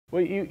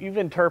Well, you've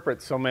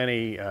interpreted so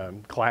many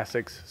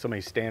classics, so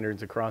many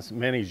standards across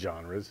many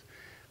genres.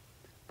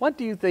 What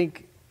do you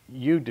think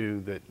you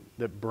do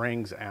that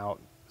brings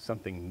out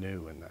something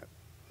new in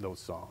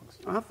those songs?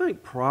 I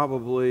think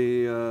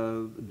probably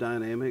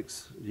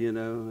dynamics, you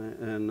know,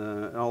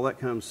 and all that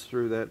comes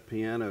through that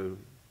piano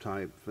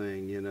type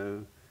thing, you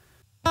know.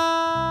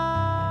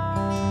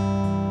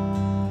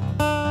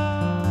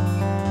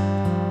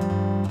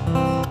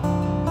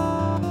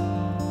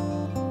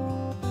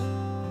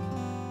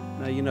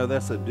 Now, you know,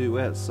 that's a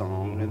duet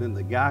song, and then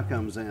the guy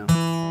comes in.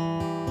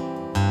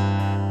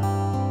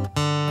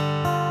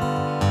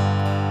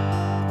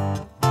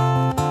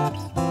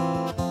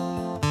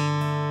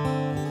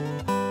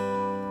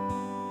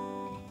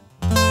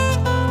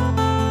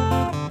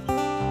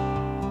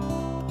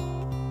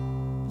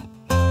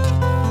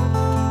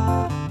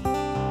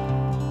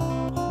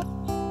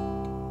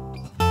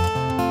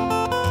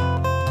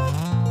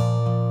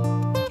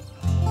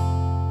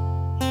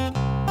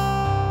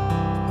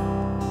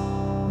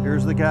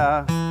 Here's the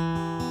guy.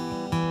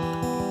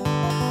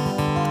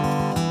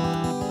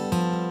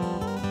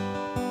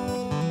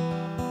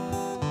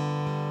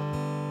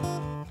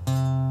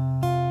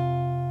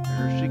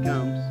 Here she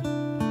comes.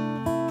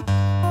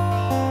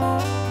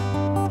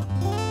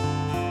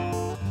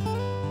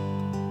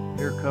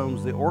 Here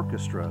comes the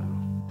orchestra.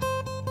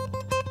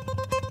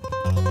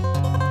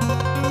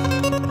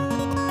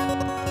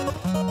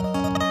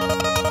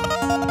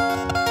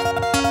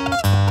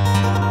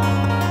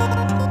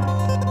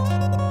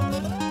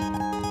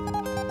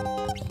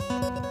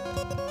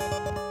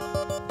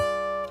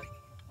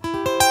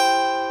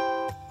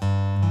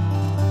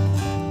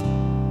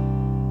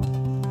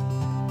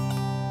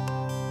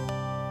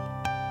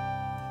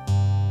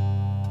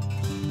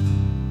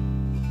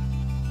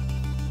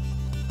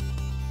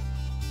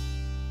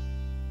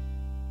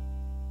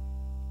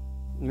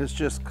 It's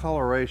just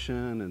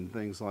coloration and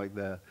things like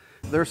that.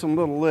 There's some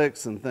little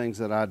licks and things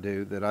that I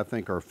do that I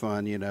think are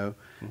fun, you know,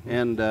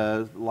 and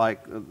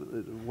like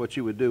what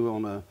you would do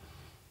on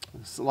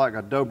like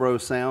a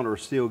dobro sound or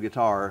steel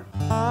guitar.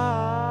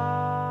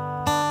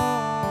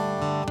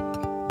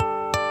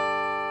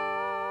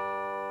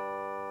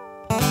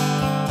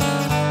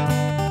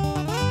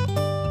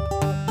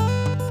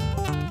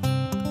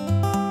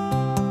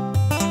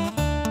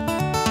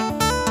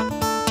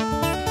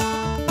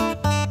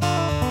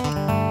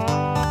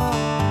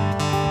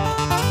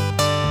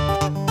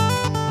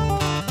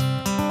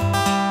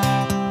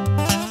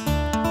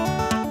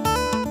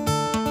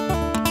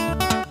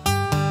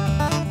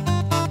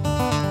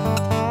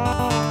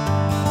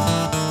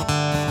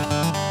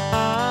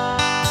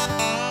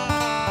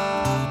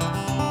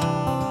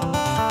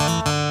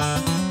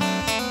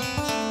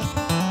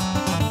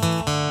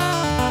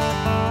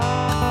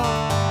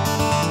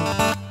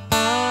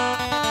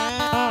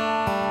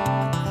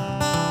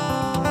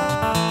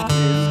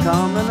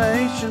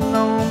 Combination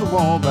on the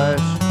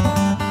Wabash,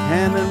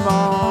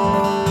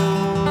 cannonball,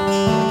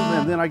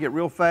 and then I get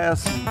real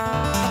fast.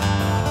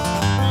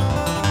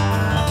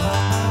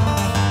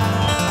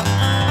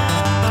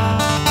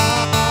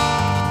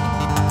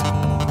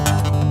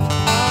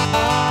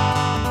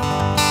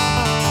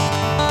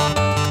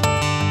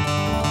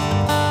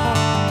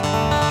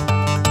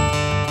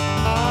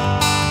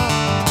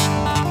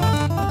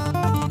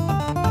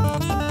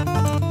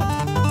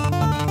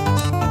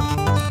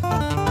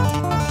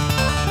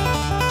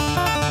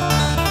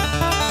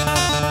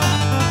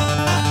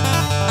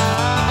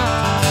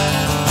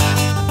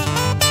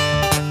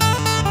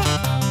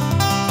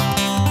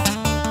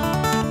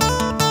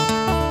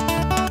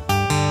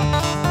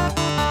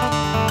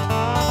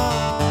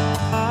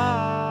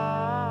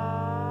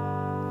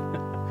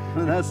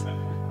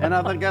 And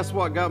I think that's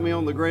what got me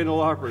on the Great Ole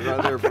Opry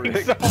right there,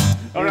 Rick. So.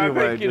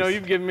 Anyway, I think, you know,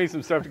 you've given me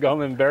some stuff to go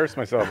home and embarrass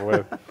myself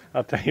with.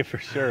 I'll tell you for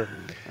sure.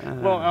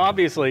 Well,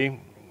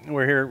 obviously,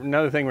 we're here.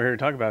 Another thing we're here to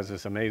talk about is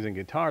this amazing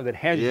guitar that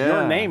has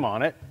your name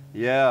on it.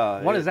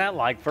 Yeah. What is that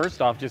like?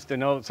 First off, just to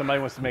know that somebody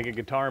wants to make a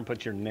guitar and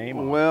put your name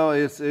on it. Well,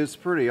 it's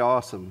pretty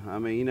awesome. I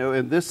mean, you know,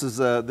 and this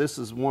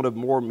is one of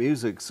More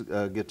Music's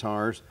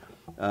guitars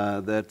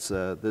that's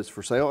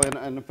for sale.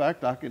 And in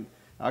fact, I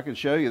can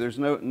show you. There's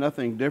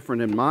nothing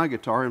different in my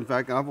guitar. In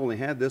fact, I've only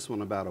had this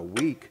one about a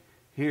week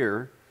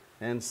here,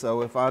 and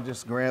so if I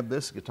just grab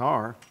this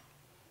guitar,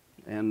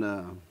 and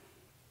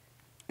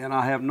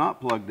I have not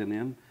plugged it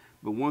in,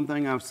 but one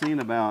thing I've seen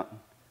about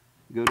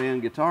Godin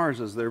guitars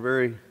is they're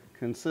very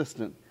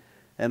consistent.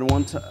 And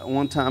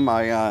one time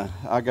I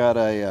got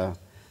a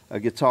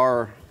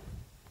guitar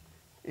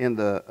in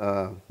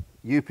the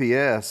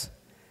UPS.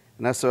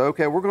 And I said,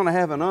 okay, we're going to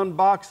have an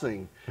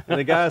unboxing. And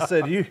the guy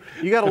said, you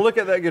got to look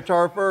at that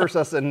guitar first.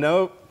 I said,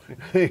 nope.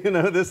 You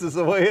know, this is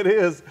the way it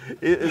is.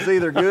 It's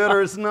either good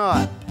or it's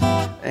not.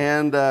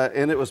 And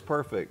it was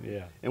perfect.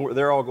 Yeah. And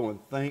they're all going,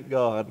 thank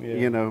God. Yeah.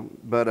 You know.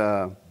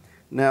 But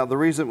now the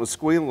reason it was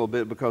squealing a little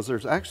bit because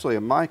there's actually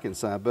a mic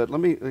inside. But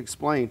let me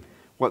explain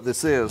what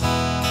this is.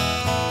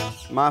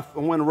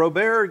 When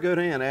Robert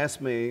Godin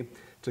asked me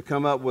to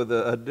come up with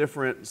a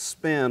different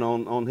spin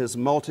on his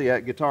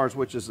Multiac guitars,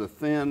 which is a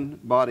thin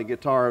body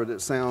guitar that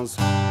sounds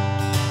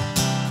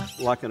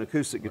like an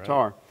acoustic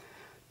guitar.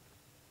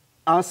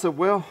 I said,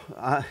 well,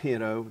 you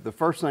know, the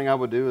first thing I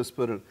would do is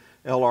put an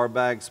L.R.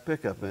 Baggs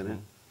pickup in it,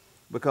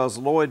 because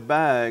Lloyd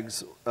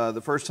Baggs,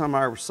 the first time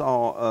I ever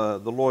saw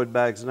the Lloyd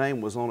Baggs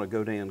name was on a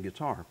Godin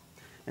guitar.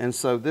 And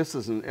so this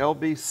is an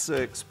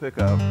LB6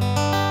 pickup.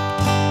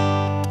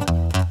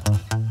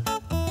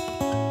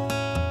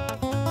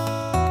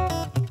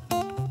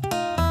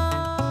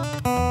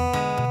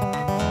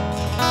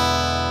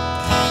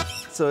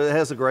 So it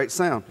has a great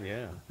sound.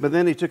 Yeah. But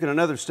then he took it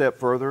another step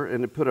further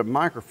and he put a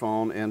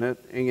microphone in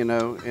it, and you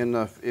know,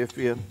 if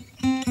you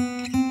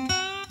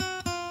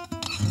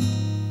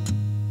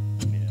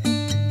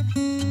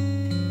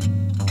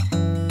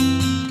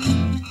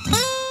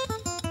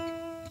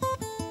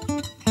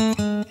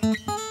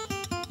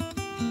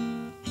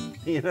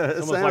you know,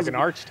 it's almost like an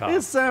arch top.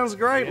 It sounds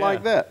great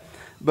like that.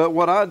 But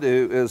what I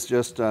do is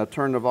just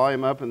turn the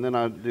volume up, and then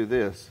I do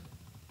this.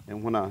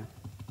 And when I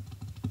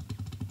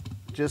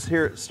just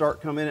hear it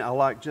start coming in, I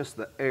like just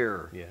the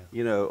air,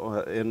 you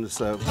know, and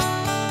so.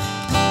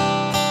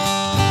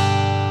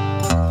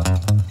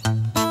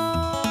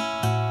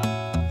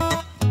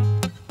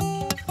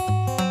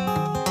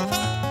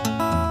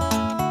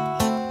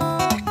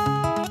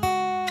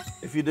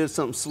 If you did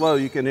something slow,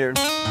 you can hear.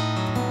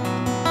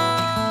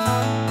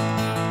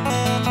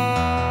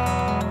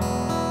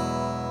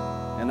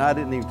 And I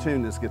didn't even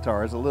tune this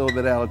guitar. It's a little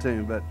bit out of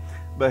tune, but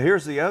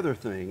here's the other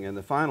thing, and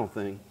the final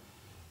thing.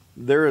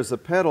 There is a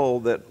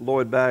pedal that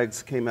Lloyd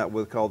Baggs came out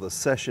with called the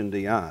Session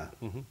DI.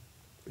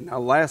 Now,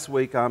 last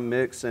week I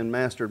mixed and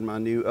mastered my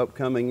new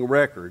upcoming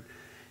record,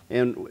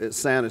 and it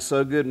sounded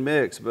so good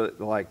mixed,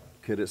 but like,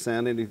 could it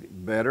sound any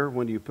better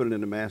when you put it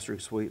in the mastering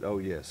suite? Oh,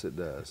 yes, it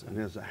does. And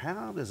it's,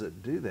 how does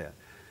it do that?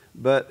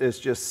 But it's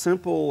just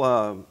simple,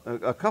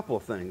 a couple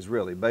of things,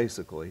 really,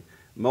 basically.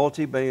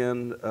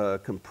 Multi-band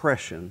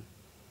compression,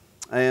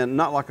 and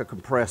not like a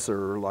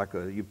compressor, like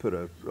you put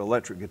an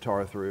electric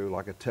guitar through,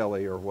 like a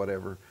Tele or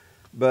whatever.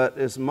 But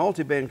it's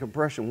multi-band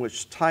compression,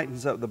 which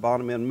tightens up the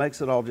bottom end, makes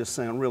it all just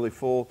sound really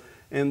full.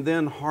 And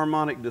then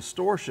harmonic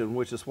distortion,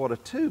 which is what a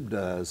tube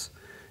does.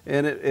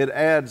 And it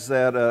adds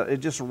that, it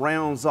just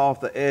rounds off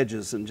the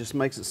edges and just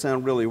makes it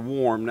sound really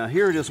warm. Now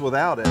here it is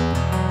without it.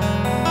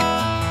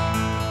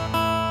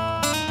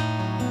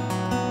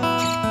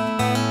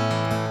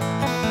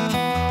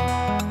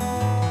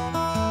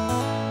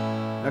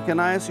 Now can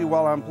I ask you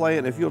while I'm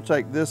playing, if you'll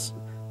take this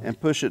and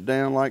push it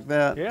down like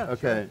that? Yeah.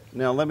 Okay. Sure.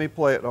 Now let me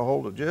play it. I'll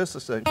hold it just a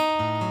second. Now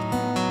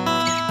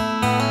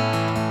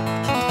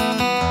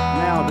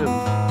do.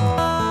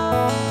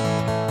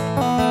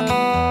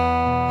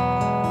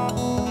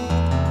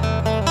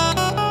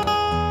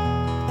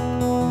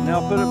 Now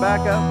put it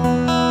back up.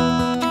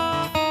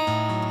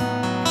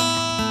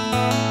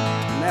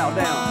 Now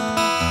down.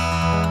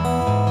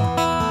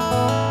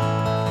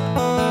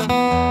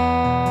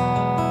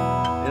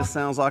 It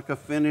sounds like a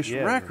finished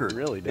record. It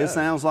really does. It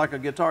sounds like a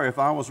guitar. If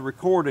I was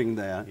recording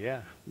that,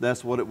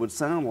 that's what it would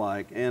sound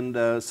like.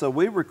 And so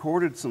we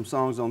recorded some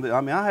songs on this.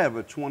 I mean, I have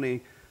a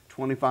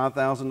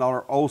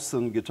 $25,000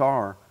 Olsen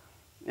guitar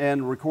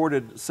and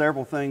recorded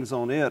several things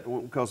on it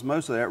because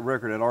most of that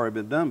record had already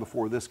been done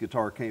before this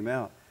guitar came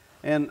out.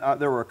 And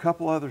there were a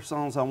couple other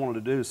songs I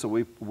wanted to do, so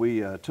we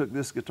took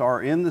this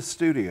guitar in the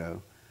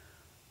studio,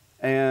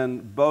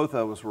 and both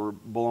of us were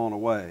blown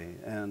away.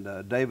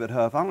 And David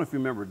Huff, I don't know if you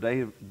remember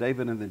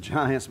David and the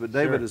Giants, but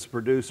David is a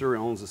producer,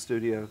 owns a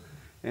studio,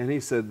 and he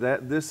said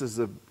that this is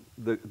the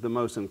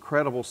most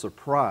incredible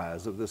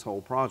surprise of this whole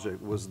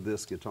project was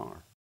this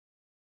guitar.